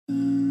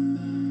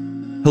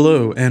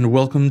Hello, and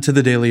welcome to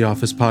the Daily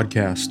Office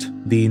Podcast,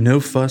 the no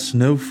fuss,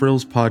 no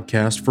frills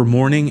podcast for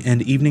morning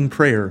and evening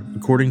prayer,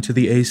 according to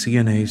the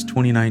ACNA's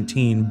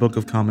 2019 Book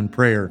of Common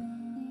Prayer.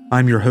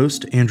 I'm your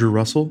host, Andrew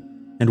Russell,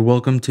 and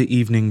welcome to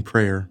evening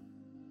prayer.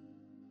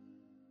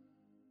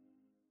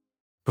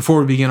 Before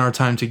we begin our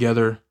time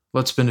together,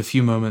 let's spend a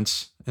few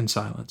moments in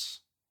silence.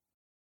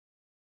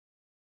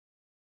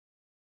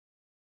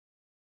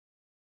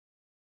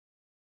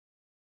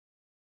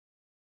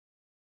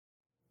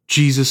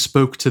 Jesus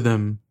spoke to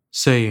them,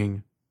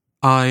 saying,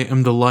 I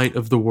am the light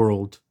of the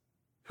world.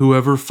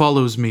 Whoever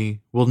follows me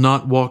will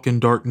not walk in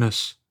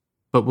darkness,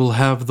 but will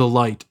have the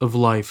light of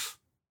life.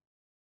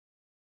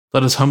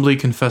 Let us humbly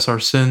confess our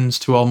sins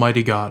to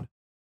Almighty God.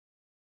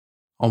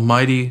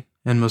 Almighty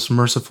and most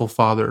merciful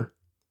Father,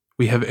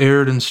 we have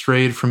erred and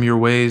strayed from your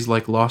ways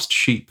like lost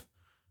sheep.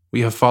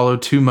 We have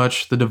followed too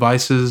much the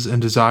devices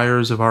and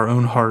desires of our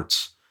own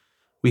hearts.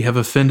 We have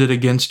offended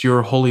against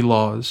your holy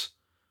laws.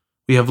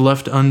 We have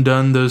left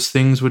undone those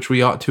things which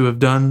we ought to have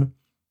done,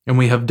 and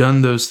we have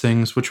done those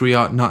things which we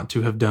ought not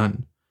to have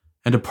done.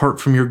 And apart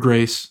from your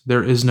grace,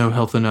 there is no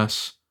health in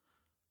us.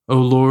 O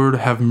Lord,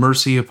 have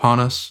mercy upon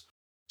us.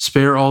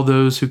 Spare all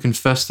those who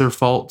confess their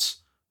faults.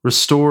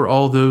 Restore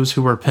all those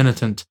who are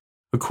penitent,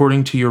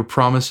 according to your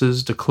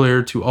promises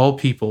declared to all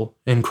people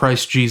in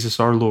Christ Jesus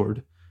our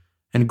Lord.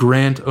 And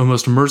grant, O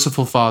most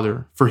merciful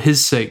Father, for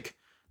his sake,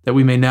 that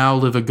we may now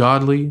live a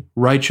godly,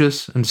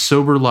 righteous, and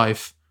sober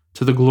life,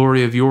 to the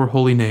glory of your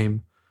holy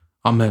name.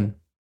 Amen.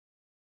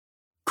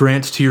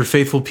 Grant to your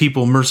faithful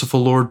people,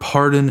 merciful Lord,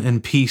 pardon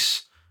and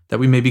peace, that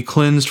we may be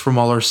cleansed from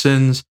all our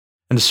sins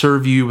and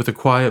serve you with a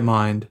quiet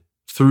mind,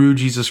 through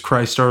Jesus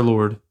Christ our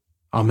Lord.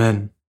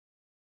 Amen.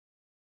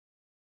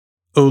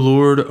 O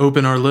Lord,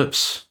 open our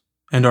lips,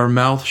 and our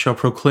mouth shall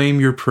proclaim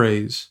your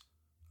praise.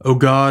 O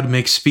God,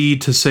 make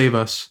speed to save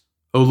us.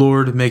 O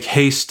Lord, make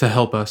haste to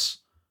help us.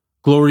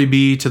 Glory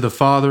be to the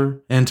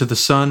Father, and to the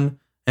Son,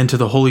 and to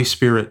the Holy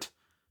Spirit,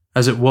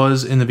 as it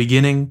was in the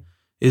beginning,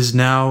 is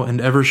now, and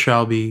ever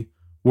shall be,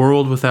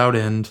 world without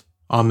end.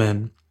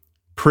 Amen.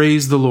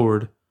 Praise the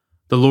Lord.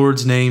 The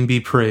Lord's name be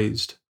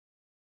praised.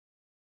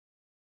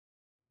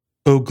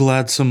 O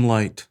gladsome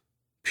light,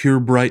 pure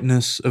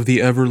brightness of the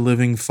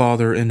ever-living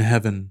Father in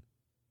heaven,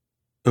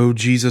 O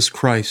Jesus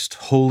Christ,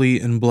 holy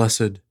and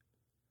blessed,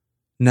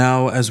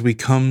 now as we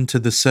come to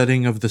the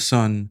setting of the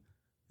sun,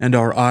 and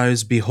our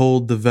eyes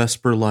behold the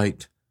vesper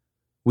light,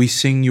 we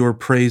sing your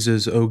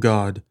praises, O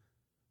God,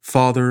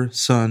 Father,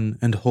 Son,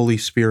 and Holy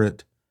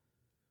Spirit.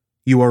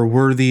 You are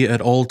worthy at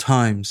all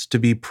times to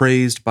be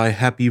praised by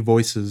happy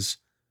voices,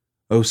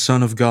 O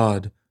Son of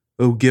God,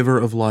 O Giver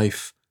of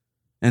life,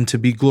 and to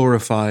be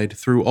glorified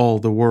through all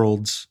the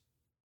worlds.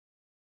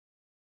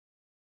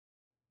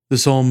 The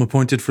psalm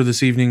appointed for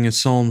this evening is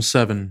Psalm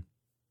 7.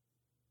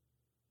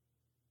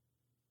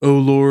 O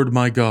Lord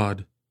my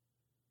God,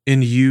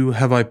 in you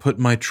have I put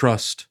my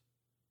trust.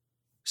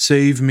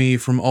 Save me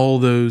from all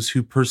those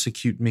who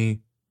persecute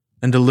me,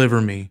 and deliver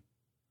me,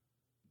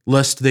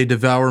 lest they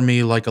devour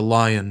me like a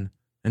lion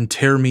and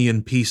tear me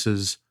in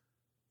pieces,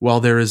 while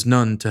there is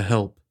none to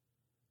help.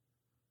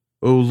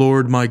 O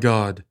Lord my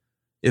God,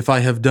 if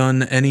I have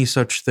done any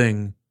such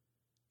thing,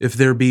 if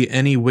there be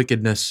any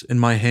wickedness in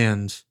my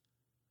hands,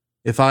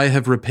 if I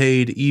have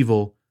repaid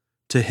evil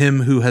to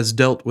him who has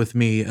dealt with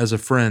me as a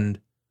friend,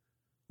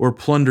 or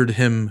plundered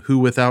him who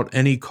without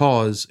any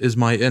cause is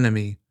my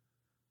enemy,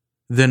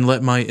 then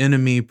let my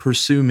enemy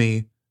pursue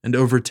me and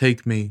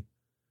overtake me.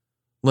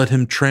 Let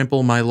him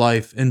trample my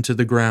life into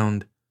the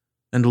ground,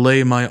 and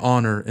lay my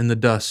honor in the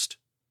dust.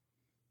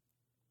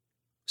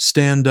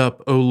 Stand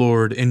up, O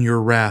Lord, in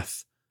your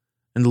wrath,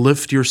 and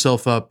lift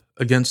yourself up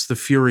against the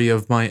fury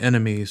of my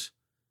enemies.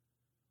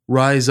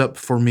 Rise up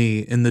for me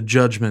in the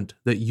judgment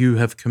that you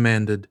have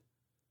commanded.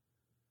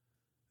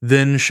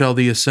 Then shall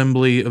the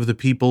assembly of the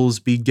peoples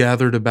be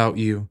gathered about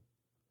you.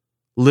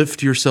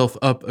 Lift yourself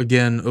up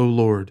again, O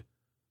Lord,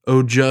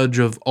 O Judge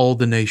of all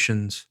the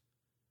nations.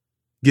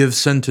 Give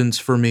sentence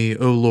for me,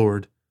 O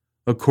Lord,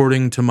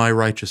 according to my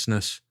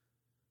righteousness,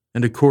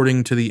 and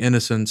according to the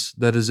innocence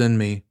that is in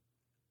me.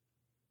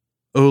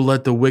 O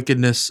let the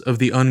wickedness of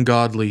the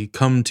ungodly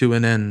come to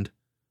an end,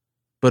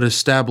 but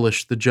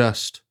establish the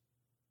just.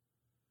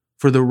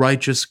 For the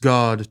righteous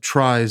God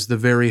tries the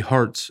very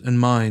hearts and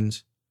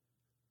minds.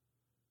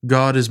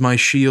 God is my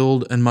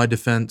shield and my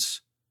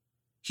defense.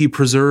 He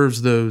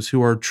preserves those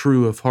who are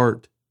true of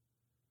heart.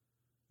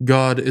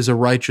 God is a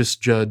righteous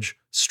judge,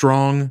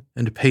 strong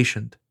and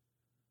patient,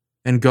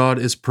 and God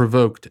is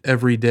provoked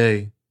every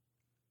day.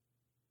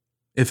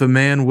 If a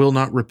man will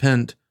not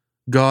repent,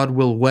 God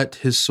will whet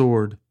his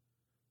sword.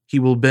 He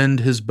will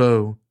bend his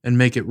bow and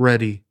make it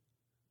ready.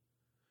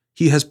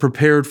 He has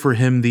prepared for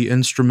him the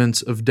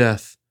instruments of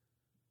death.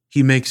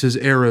 He makes his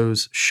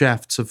arrows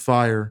shafts of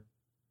fire.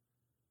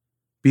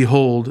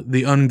 Behold,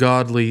 the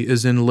ungodly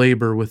is in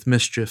labor with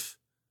mischief.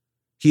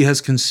 He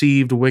has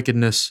conceived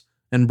wickedness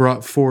and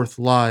brought forth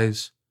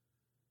lies.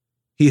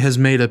 He has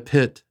made a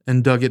pit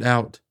and dug it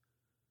out,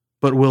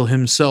 but will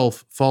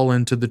himself fall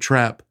into the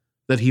trap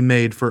that he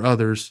made for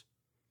others.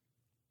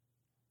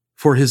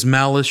 For his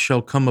malice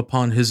shall come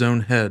upon his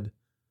own head,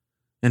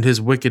 and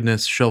his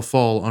wickedness shall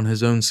fall on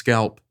his own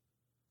scalp.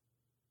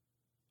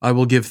 I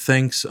will give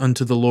thanks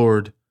unto the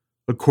Lord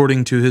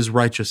according to his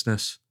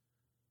righteousness,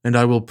 and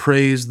I will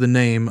praise the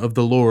name of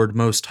the Lord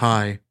Most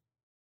High.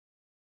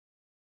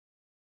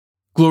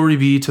 Glory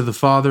be to the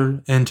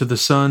Father, and to the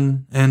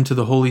Son, and to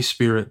the Holy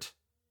Spirit,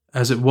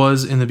 as it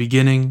was in the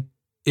beginning,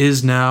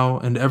 is now,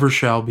 and ever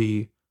shall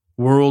be,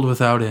 world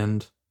without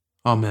end.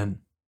 Amen.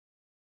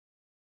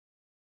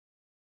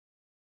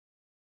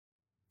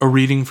 A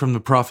reading from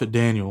the prophet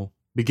Daniel,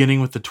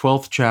 beginning with the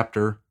 12th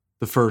chapter,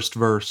 the first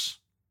verse.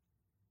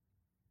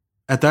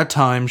 At that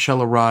time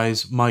shall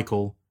arise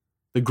Michael,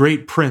 the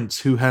great prince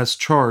who has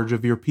charge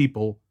of your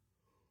people.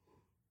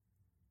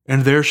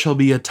 And there shall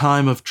be a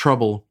time of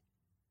trouble,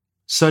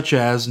 such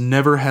as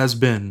never has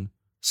been,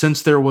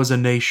 since there was a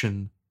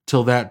nation,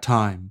 till that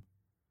time.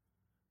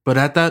 But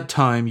at that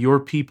time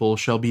your people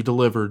shall be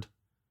delivered,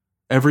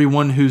 every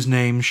one whose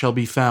name shall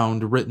be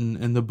found written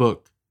in the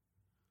book.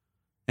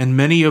 And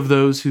many of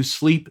those who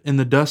sleep in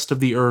the dust of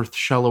the earth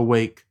shall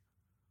awake,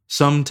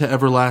 some to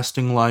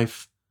everlasting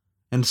life,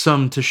 and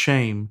some to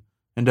shame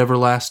and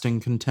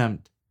everlasting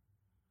contempt.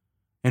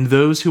 And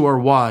those who are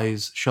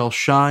wise shall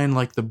shine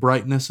like the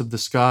brightness of the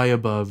sky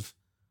above,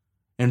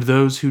 and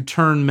those who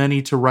turn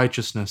many to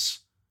righteousness,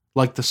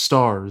 like the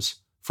stars,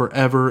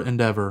 forever and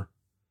ever.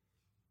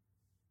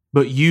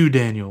 But you,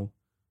 Daniel,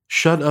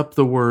 shut up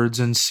the words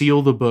and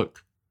seal the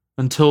book,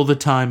 until the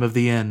time of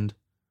the end.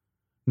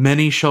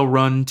 Many shall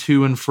run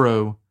to and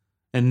fro,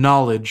 and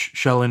knowledge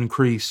shall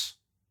increase.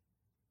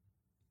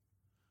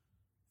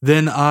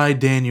 Then I,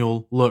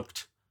 Daniel,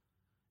 looked,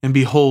 and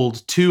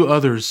behold, two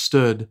others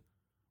stood,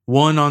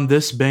 one on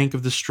this bank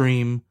of the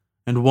stream,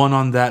 and one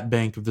on that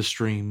bank of the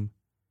stream.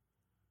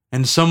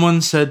 And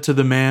someone said to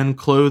the man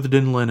clothed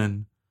in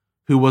linen,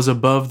 who was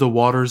above the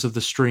waters of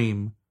the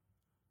stream,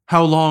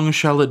 How long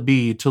shall it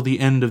be till the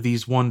end of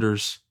these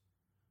wonders?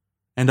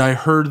 And I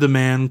heard the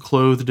man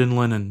clothed in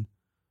linen,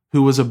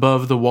 who was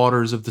above the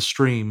waters of the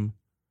stream.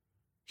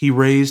 He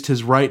raised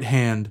his right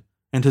hand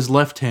and his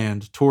left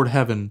hand toward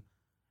heaven,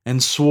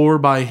 and swore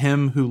by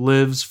him who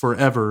lives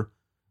forever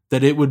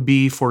that it would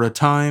be for a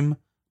time,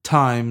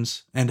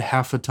 times, and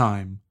half a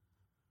time,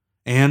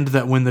 and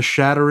that when the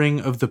shattering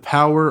of the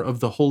power of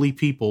the holy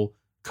people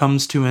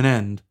comes to an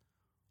end,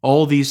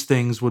 all these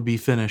things would be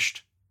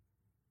finished.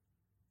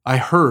 I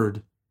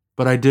heard,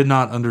 but I did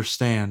not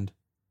understand.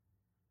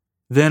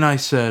 Then I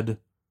said,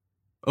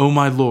 O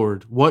my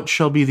Lord, what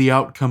shall be the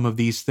outcome of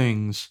these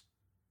things?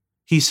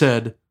 He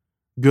said,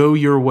 Go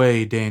your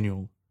way,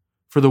 Daniel,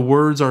 for the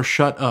words are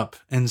shut up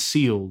and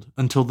sealed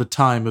until the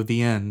time of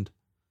the end.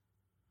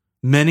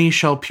 Many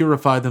shall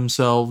purify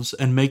themselves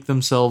and make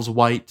themselves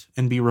white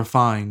and be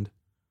refined,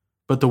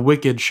 but the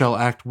wicked shall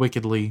act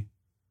wickedly.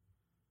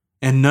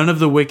 And none of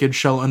the wicked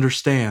shall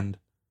understand,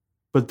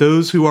 but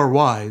those who are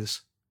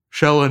wise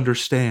shall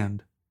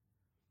understand.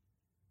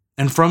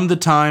 And from the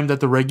time that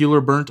the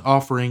regular burnt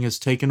offering is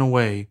taken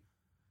away,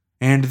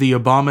 and the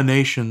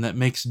abomination that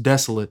makes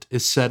desolate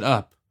is set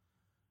up,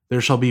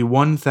 there shall be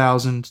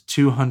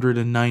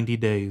 1,290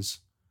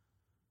 days.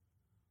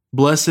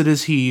 Blessed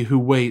is he who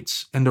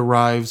waits and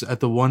arrives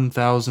at the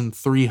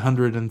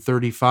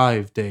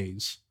 1,335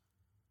 days.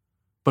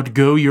 But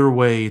go your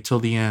way till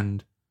the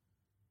end,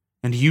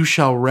 and you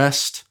shall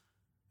rest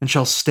and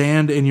shall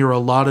stand in your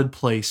allotted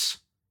place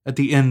at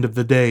the end of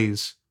the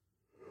days.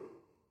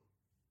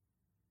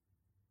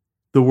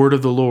 The word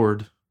of the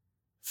Lord.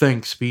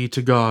 Thanks be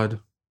to God.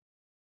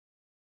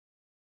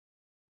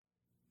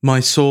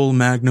 My soul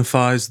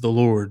magnifies the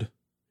Lord,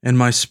 and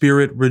my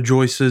spirit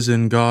rejoices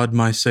in God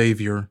my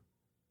Savior,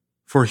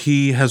 for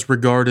he has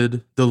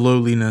regarded the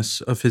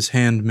lowliness of his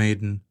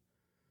handmaiden.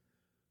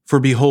 For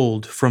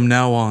behold, from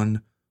now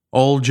on,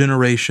 all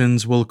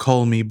generations will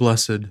call me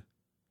blessed.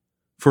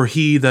 For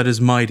he that is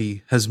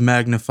mighty has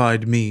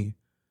magnified me,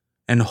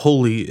 and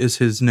holy is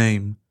his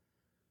name.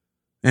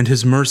 And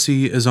his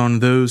mercy is on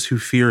those who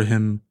fear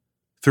him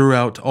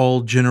throughout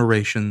all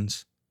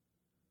generations.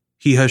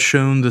 He has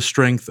shown the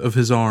strength of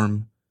his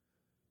arm.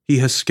 He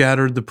has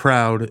scattered the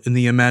proud in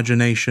the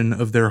imagination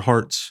of their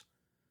hearts.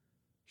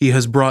 He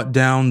has brought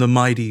down the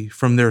mighty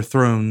from their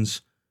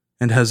thrones,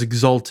 and has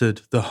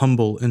exalted the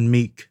humble and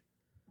meek.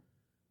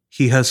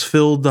 He has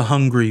filled the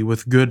hungry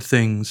with good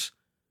things,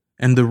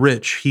 and the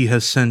rich he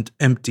has sent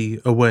empty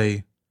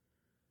away.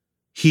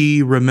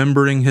 He,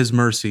 remembering his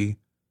mercy,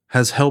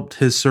 has helped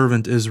his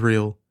servant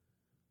Israel,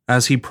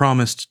 as he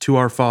promised to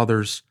our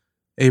fathers,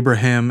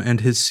 Abraham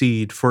and his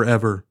seed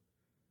forever.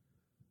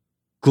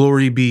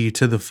 Glory be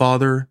to the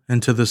Father,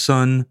 and to the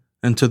Son,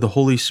 and to the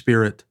Holy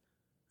Spirit,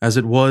 as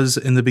it was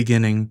in the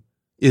beginning,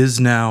 is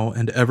now,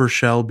 and ever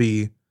shall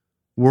be,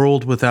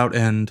 world without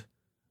end.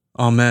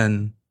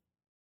 Amen.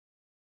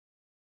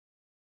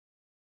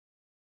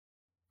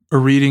 A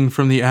reading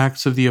from the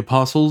Acts of the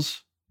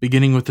Apostles,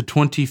 beginning with the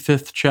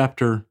 25th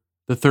chapter,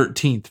 the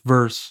 13th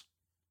verse.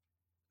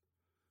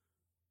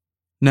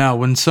 Now,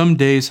 when some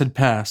days had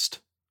passed,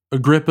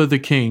 Agrippa the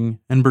king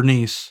and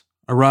Bernice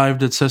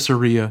arrived at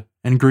Caesarea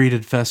and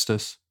greeted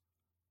Festus.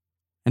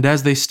 And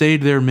as they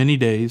stayed there many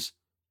days,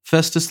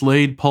 Festus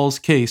laid Paul's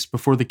case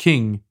before the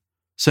king,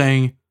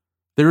 saying,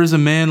 "There is a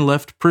man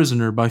left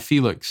prisoner by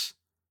Felix.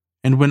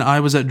 And when I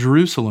was at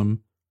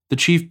Jerusalem, the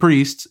chief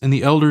priests and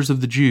the elders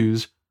of the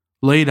Jews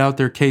laid out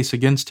their case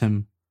against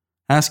him,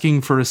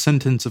 asking for a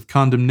sentence of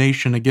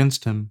condemnation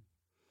against him.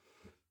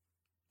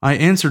 I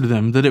answered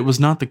them that it was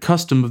not the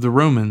custom of the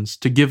Romans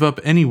to give up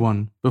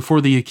anyone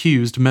before the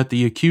accused met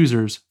the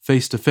accusers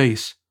face to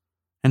face,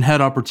 and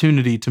had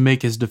opportunity to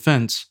make his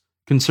defense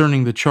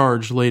concerning the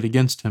charge laid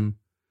against him.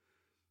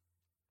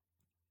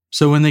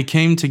 So when they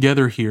came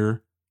together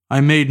here, I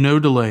made no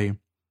delay,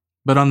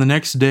 but on the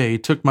next day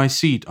took my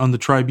seat on the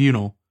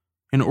tribunal,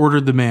 and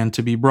ordered the man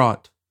to be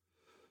brought.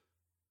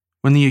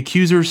 When the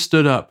accusers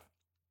stood up,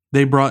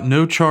 they brought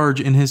no charge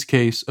in his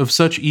case of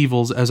such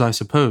evils as I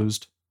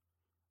supposed.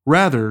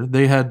 Rather,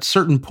 they had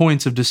certain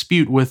points of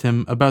dispute with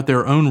him about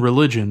their own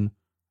religion,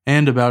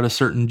 and about a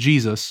certain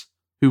Jesus,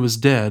 who was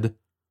dead,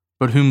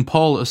 but whom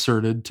Paul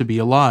asserted to be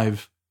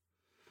alive.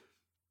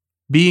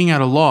 Being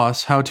at a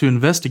loss how to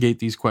investigate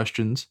these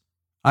questions,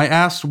 I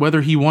asked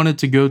whether he wanted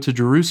to go to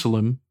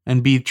Jerusalem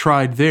and be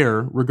tried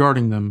there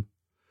regarding them.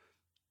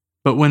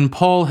 But when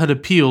Paul had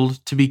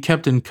appealed to be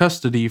kept in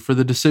custody for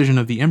the decision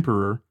of the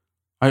emperor,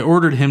 I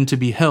ordered him to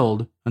be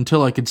held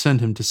until I could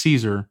send him to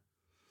Caesar.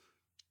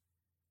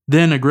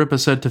 Then Agrippa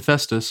said to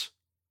Festus,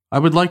 "I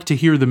would like to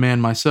hear the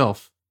man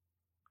myself."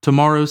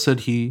 "Tomorrow,"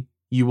 said he,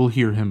 "you will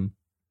hear him."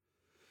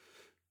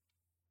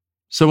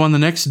 So on the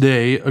next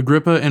day,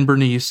 Agrippa and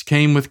Bernice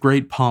came with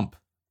great pomp,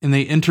 and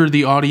they entered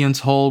the audience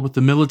hall with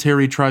the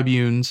military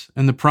tribunes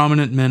and the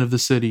prominent men of the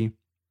city.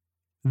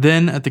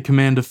 Then, at the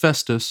command of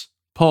Festus,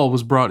 Paul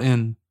was brought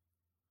in.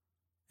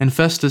 And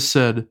Festus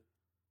said,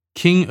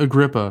 "King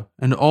Agrippa,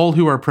 and all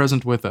who are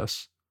present with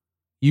us,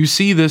 you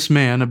see this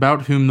man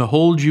about whom the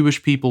whole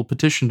Jewish people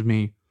petitioned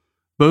me,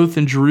 both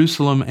in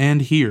Jerusalem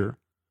and here,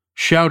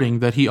 shouting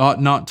that he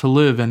ought not to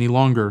live any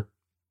longer.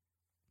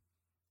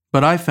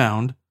 But I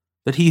found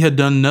that he had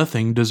done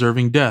nothing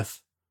deserving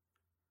death.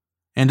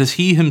 And as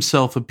he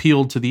himself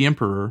appealed to the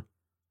emperor,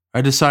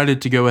 I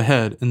decided to go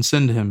ahead and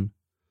send him.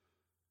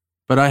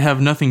 But I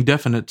have nothing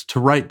definite to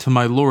write to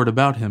my lord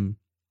about him.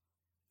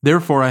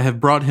 Therefore I have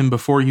brought him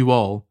before you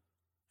all,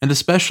 and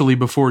especially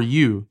before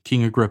you,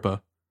 King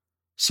Agrippa,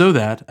 so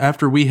that,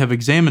 after we have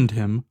examined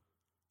him,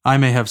 I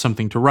may have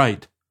something to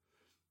write.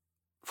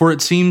 For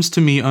it seems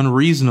to me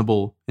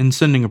unreasonable, in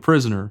sending a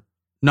prisoner,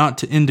 not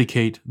to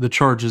indicate the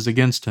charges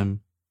against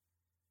him."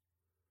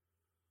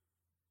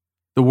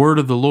 The word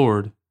of the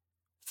Lord.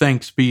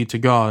 Thanks be to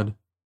God.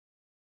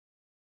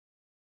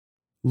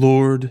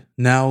 Lord,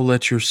 now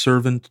let your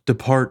servant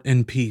depart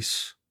in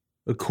peace,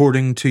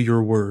 according to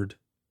your word.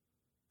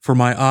 For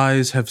my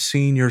eyes have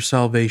seen your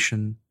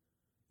salvation,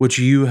 which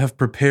you have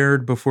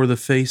prepared before the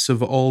face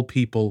of all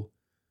people,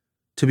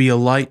 to be a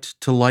light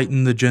to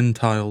lighten the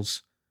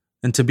Gentiles,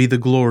 and to be the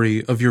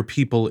glory of your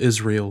people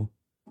Israel.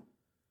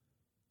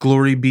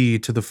 Glory be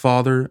to the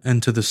Father,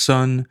 and to the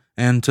Son,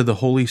 and to the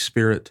Holy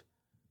Spirit,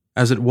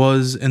 as it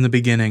was in the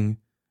beginning,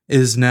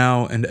 is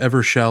now, and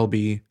ever shall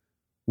be,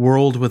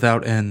 world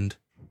without end.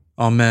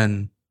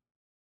 Amen.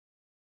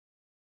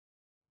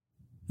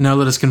 Now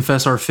let us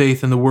confess our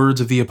faith in the words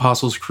of the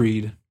Apostles'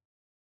 Creed.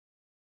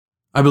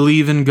 I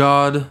believe in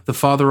God, the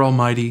Father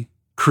Almighty,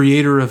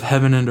 creator of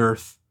heaven and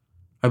earth.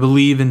 I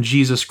believe in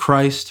Jesus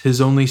Christ,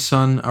 his only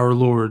Son, our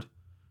Lord.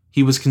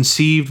 He was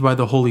conceived by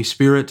the Holy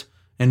Spirit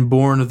and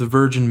born of the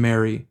Virgin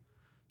Mary.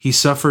 He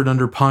suffered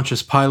under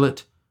Pontius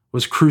Pilate,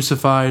 was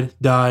crucified,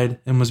 died,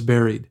 and was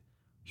buried.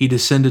 He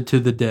descended to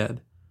the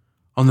dead.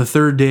 On the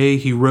third day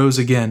he rose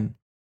again.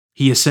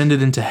 He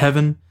ascended into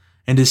heaven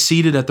and is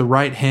seated at the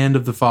right hand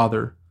of the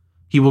Father.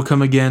 He will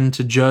come again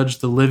to judge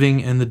the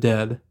living and the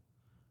dead.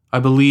 I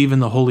believe in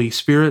the Holy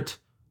Spirit,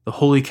 the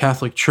Holy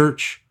Catholic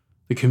Church,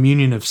 the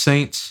communion of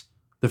saints,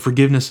 the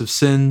forgiveness of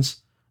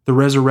sins, the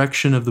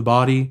resurrection of the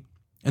body,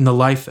 and the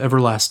life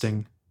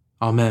everlasting.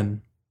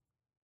 Amen.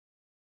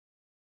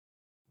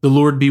 The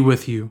Lord be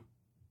with you,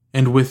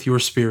 and with your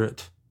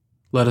spirit.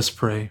 Let us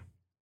pray.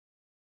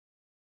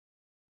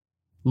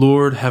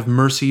 Lord, have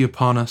mercy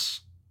upon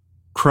us.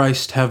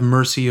 Christ, have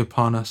mercy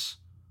upon us.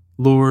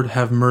 Lord,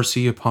 have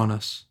mercy upon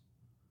us.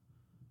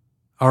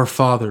 Our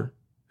Father,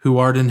 who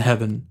art in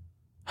heaven,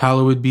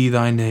 hallowed be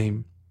thy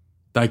name.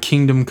 Thy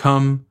kingdom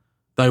come,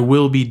 thy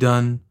will be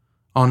done,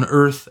 on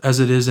earth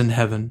as it is in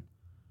heaven.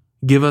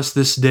 Give us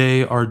this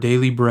day our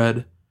daily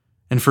bread,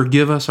 and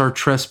forgive us our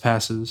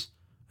trespasses,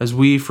 as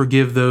we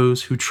forgive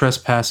those who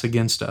trespass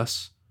against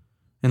us.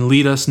 And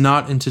lead us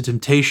not into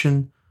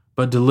temptation,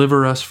 but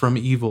deliver us from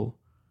evil.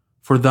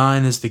 For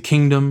thine is the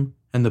kingdom,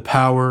 and the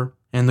power,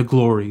 and the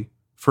glory,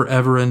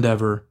 forever and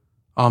ever.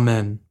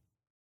 Amen.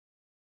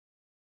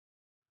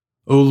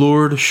 O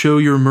Lord, show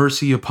your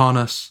mercy upon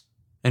us,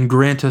 and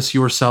grant us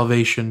your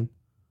salvation.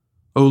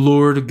 O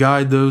Lord,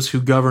 guide those who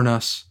govern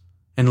us,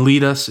 and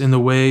lead us in the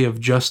way of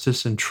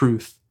justice and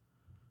truth.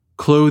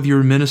 Clothe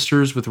your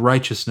ministers with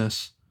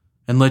righteousness,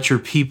 and let your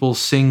people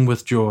sing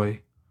with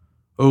joy.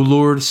 O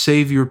Lord,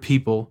 save your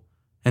people,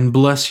 and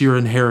bless your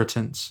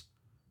inheritance.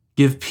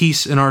 Give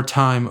peace in our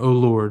time, O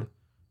Lord,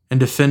 and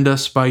defend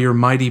us by your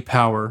mighty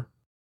power.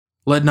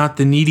 Let not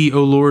the needy,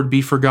 O Lord,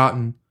 be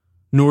forgotten,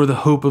 nor the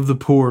hope of the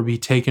poor be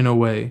taken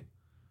away.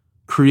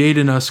 Create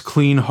in us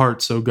clean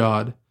hearts, O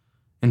God,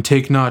 and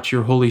take not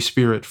your Holy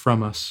Spirit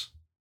from us.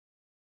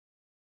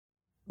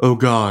 O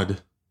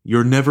God,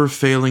 your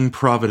never-failing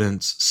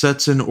providence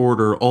sets in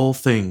order all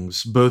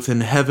things, both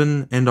in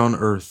heaven and on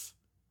earth.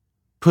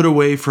 Put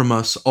away from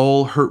us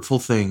all hurtful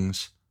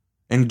things,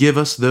 and give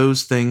us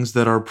those things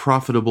that are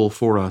profitable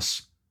for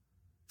us.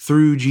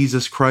 Through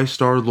Jesus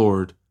Christ our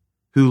Lord,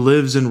 who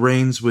lives and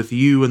reigns with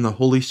you in the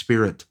Holy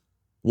Spirit,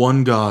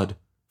 one God,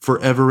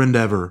 forever and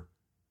ever.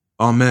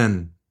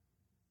 Amen.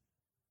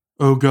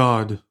 O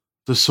God,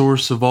 the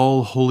source of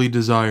all holy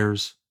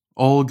desires,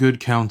 all good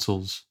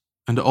counsels,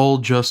 and all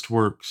just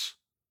works,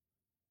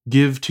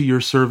 give to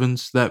your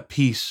servants that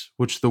peace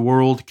which the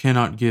world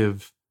cannot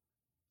give,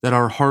 that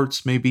our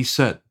hearts may be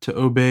set to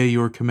obey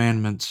your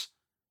commandments,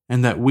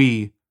 and that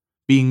we,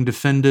 being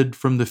defended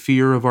from the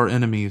fear of our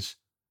enemies,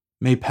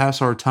 may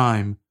pass our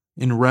time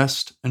in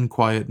rest and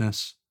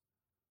quietness.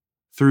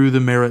 Through the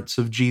merits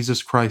of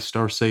Jesus Christ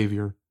our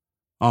Savior.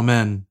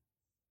 Amen.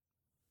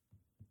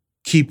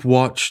 Keep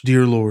watch,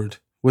 dear Lord,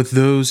 with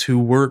those who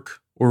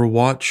work or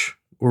watch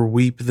or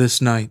weep this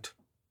night,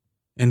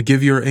 and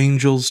give your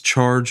angels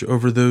charge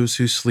over those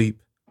who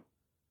sleep.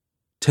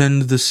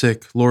 Tend the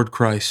sick, Lord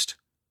Christ.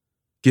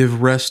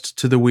 Give rest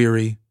to the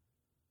weary.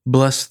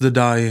 Bless the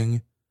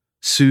dying.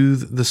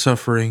 Soothe the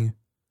suffering.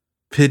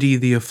 Pity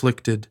the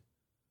afflicted.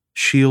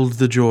 Shield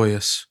the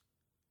joyous.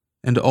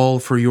 And all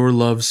for your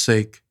love's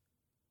sake.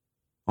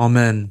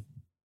 Amen.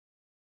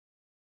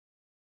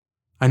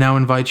 I now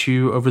invite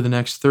you over the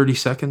next 30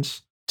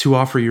 seconds to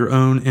offer your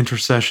own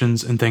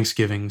intercessions and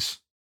thanksgivings.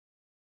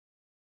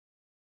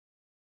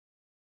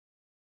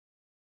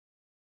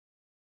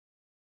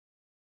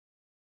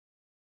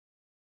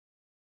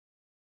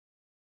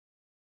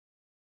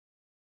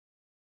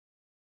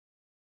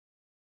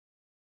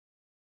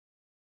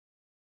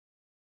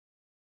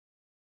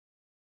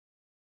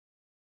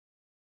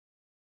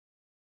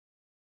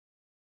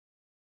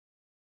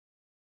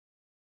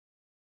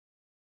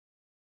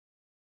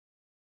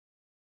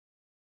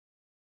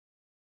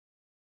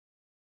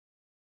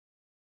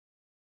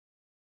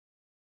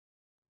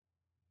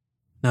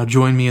 Now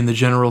join me in the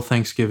general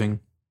thanksgiving.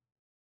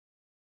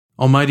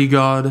 Almighty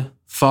God,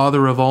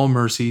 Father of all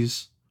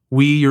mercies,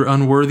 we, your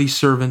unworthy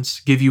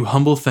servants, give you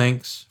humble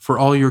thanks for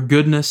all your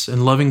goodness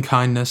and loving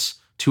kindness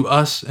to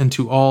us and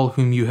to all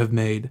whom you have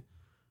made.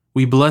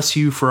 We bless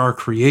you for our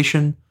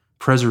creation,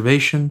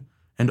 preservation,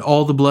 and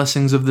all the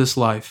blessings of this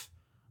life,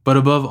 but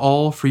above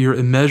all for your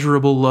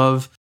immeasurable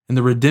love and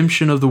the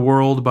redemption of the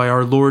world by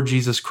our Lord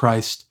Jesus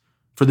Christ,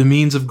 for the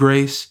means of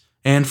grace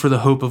and for the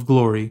hope of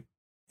glory.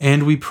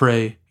 And we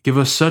pray, give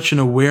us such an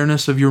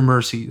awareness of your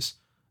mercies,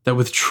 that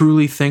with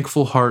truly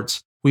thankful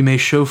hearts we may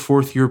show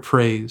forth your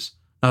praise,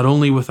 not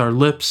only with our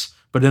lips,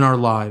 but in our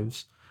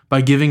lives,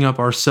 by giving up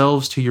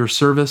ourselves to your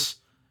service,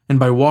 and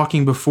by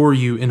walking before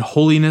you in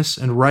holiness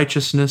and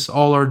righteousness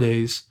all our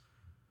days.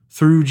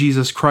 Through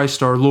Jesus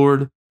Christ our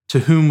Lord,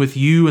 to whom with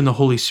you and the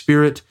Holy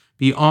Spirit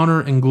be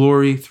honor and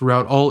glory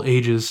throughout all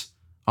ages.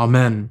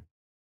 Amen.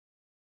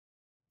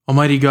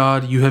 Almighty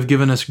God, you have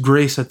given us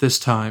grace at this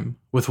time,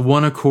 with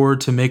one accord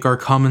to make our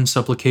common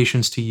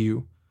supplications to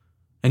you.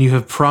 And you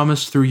have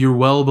promised through your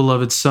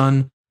well-beloved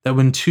Son that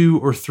when 2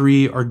 or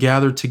 3 are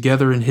gathered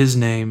together in his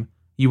name,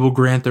 you will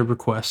grant their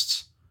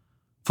requests.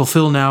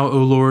 Fulfill now, O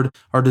Lord,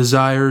 our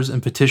desires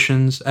and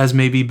petitions as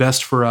may be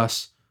best for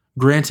us,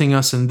 granting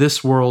us in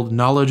this world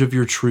knowledge of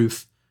your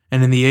truth,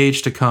 and in the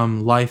age to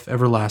come life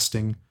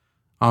everlasting.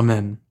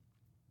 Amen.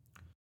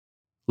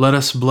 Let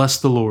us bless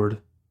the Lord.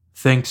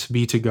 Thanks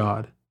be to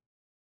God.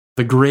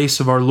 The grace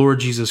of our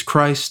Lord Jesus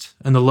Christ,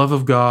 and the love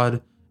of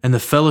God, and the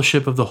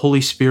fellowship of the Holy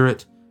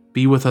Spirit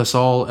be with us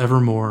all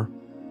evermore.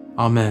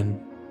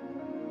 Amen.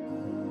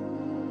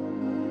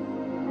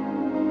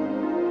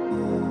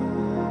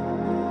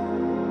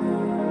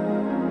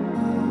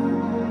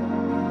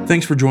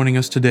 Thanks for joining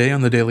us today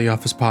on the Daily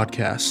Office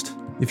Podcast.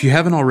 If you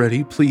haven't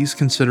already, please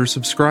consider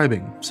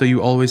subscribing so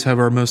you always have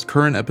our most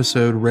current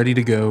episode ready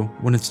to go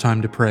when it's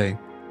time to pray.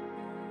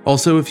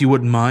 Also, if you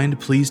wouldn't mind,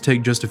 please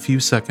take just a few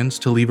seconds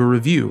to leave a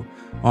review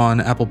on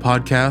Apple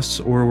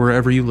Podcasts or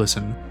wherever you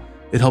listen.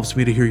 It helps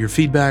me to hear your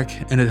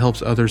feedback, and it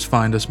helps others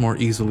find us more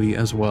easily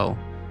as well.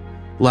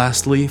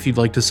 Lastly, if you'd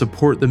like to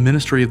support the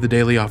ministry of the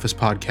Daily Office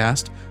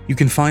Podcast, you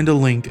can find a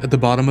link at the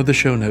bottom of the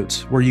show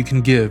notes where you can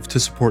give to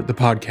support the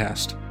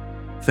podcast.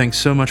 Thanks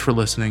so much for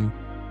listening.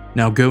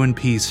 Now go in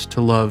peace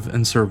to love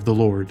and serve the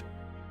Lord.